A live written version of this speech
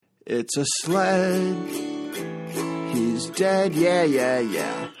It's a sled. He's dead.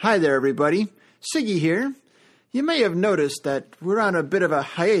 Yeah. Hi there, everybody. Siggy here. You may have noticed that we're on a bit of a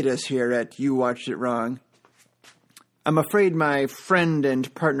hiatus here at You Watched It Wrong. I'm afraid my friend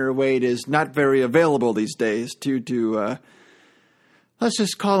and partner Wade is not very available these days due to, let's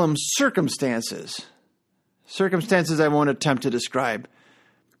just call them circumstances. Circumstances I won't attempt to describe.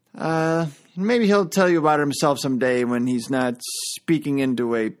 Maybe he'll tell you about himself someday when he's not speaking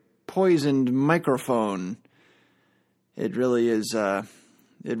into a poisoned microphone. It really is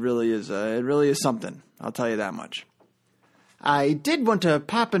something. I'll tell you that much. I did want to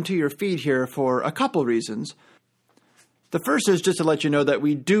pop into your feed here for a couple reasons. The first is just to let you know that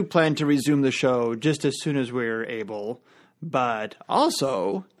we do plan to resume the show just as soon as we're able. But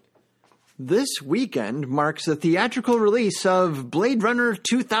also, this weekend marks the theatrical release of Blade Runner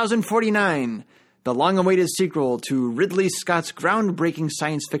 2049, the long-awaited sequel to Ridley Scott's groundbreaking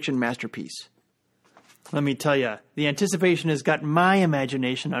science fiction masterpiece. Let me tell you, the anticipation has got my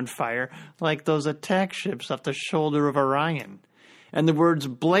imagination on fire like those attack ships off the shoulder of Orion. And the words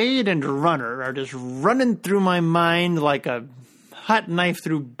Blade and Runner are just running through my mind like a hot knife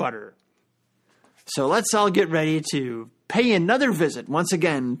through butter. So let's all get ready to pay another visit once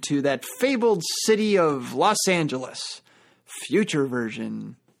again to that fabled city of Los Angeles, future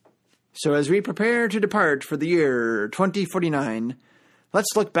version. So as we prepare to depart for the year 2049,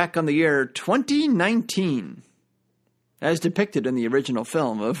 let's look back on the year 2019, as depicted in the original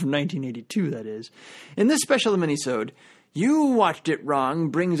film of 1982, that is. In this special minisode, You Watched It Wrong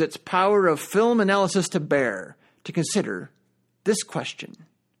brings its power of film analysis to bear to consider this question.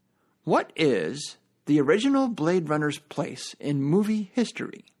 What is the original Blade Runner's place in movie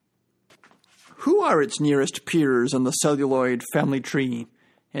history? Who are its nearest peers on the celluloid family tree,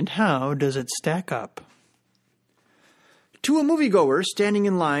 and how does it stack up? To a moviegoer standing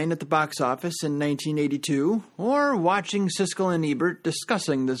in line at the box office in 1982, or watching Siskel and Ebert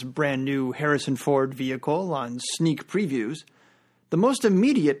discussing this brand new Harrison Ford vehicle on sneak previews, the most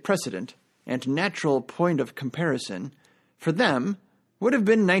immediate precedent and natural point of comparison for them would have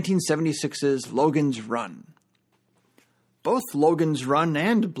been 1976's Logan's Run. Both Logan's Run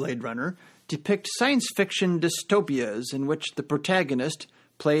and Blade Runner depict science fiction dystopias in which the protagonist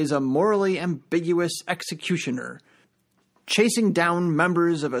plays a morally ambiguous executioner, chasing down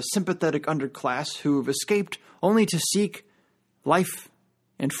members of a sympathetic underclass who've escaped only to seek life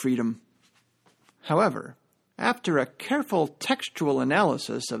and freedom. However, after a careful textual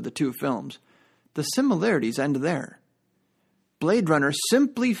analysis of the two films, the similarities end there. Blade Runner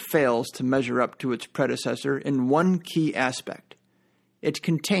simply fails to measure up to its predecessor in one key aspect. It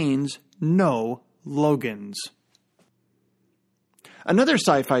contains no Logans. Another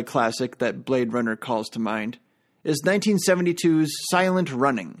sci-fi classic that Blade Runner calls to mind is 1972's Silent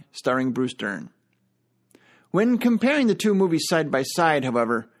Running, starring Bruce Dern. When comparing the two movies side by side,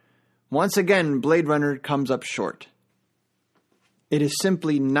 however, once again Blade Runner comes up short. It is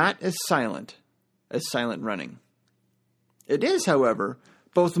simply not as silent as Silent Running. It is, however,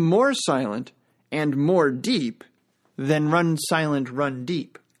 both more silent and more deep than Run Silent, Run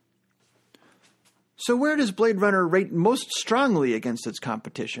Deep. So where does Blade Runner rate most strongly against its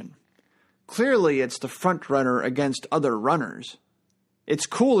competition? Clearly, it's the front runner against other runners. It's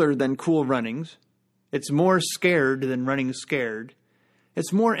cooler than Cool Runnings. It's more scared than Running Scared.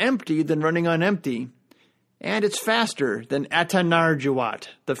 It's more empty than Running on Empty. And it's faster than Atanarjuat,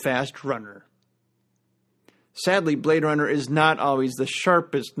 the Fast Runner. Sadly, Blade Runner is not always the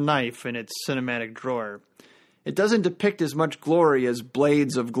sharpest knife in its cinematic drawer. It doesn't depict as much glory as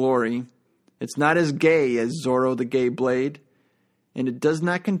Blades of Glory. It's not as gay as Zorro the Gay Blade. And it does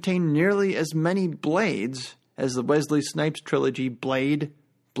not contain nearly as many blades as the Wesley Snipes trilogy Blade,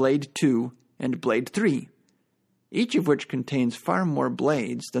 Blade 2, and Blade 3, each of which contains far more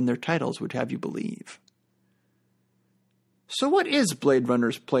blades than their titles would have you believe. So what is Blade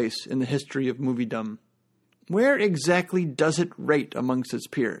Runner's place in the history of moviedom? Where exactly does it rate amongst its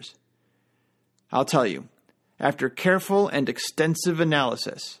peers? I'll tell you, after careful and extensive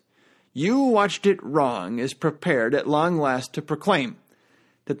analysis, You Watched It Wrong is prepared at long last to proclaim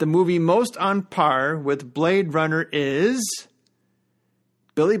that the movie most on par with Blade Runner is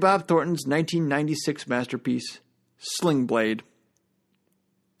Billy Bob Thornton's 1996 masterpiece, Sling Blade.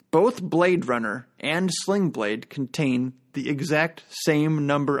 Both Blade Runner and Sling Blade contain the exact same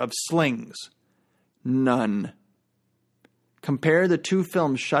number of slings. None. Compare the two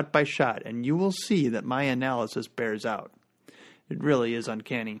films shot by shot, and you will see that my analysis bears out. It really is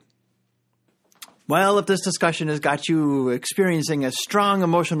uncanny. Well, if this discussion has got you experiencing a strong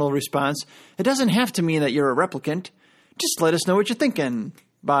emotional response, it doesn't have to mean that you're a replicant. Just let us know what you're thinking.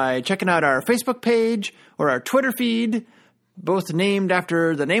 by checking out our Facebook page or our Twitter feed, both named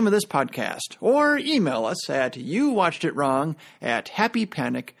after the name of this podcast, or email us at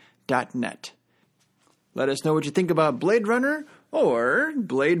youwatcheditwrong@happypanic.net. Let us know what you think about Blade Runner or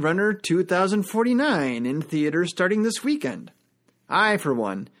Blade Runner 2049 in theaters starting this weekend. I, for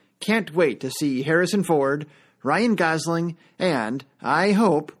one, can't wait to see Harrison Ford, Ryan Gosling, and, I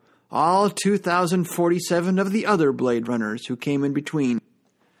hope, all 2047 of the other Blade Runners who came in between.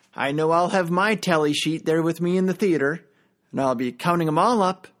 I know I'll have my tally sheet there with me in the theater, and I'll be counting them all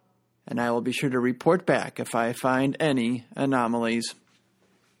up, and I will be sure to report back if I find any anomalies.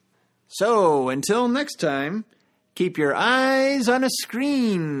 So, until next time, keep your eyes on a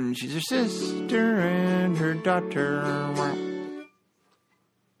screen. She's her sister and her daughter.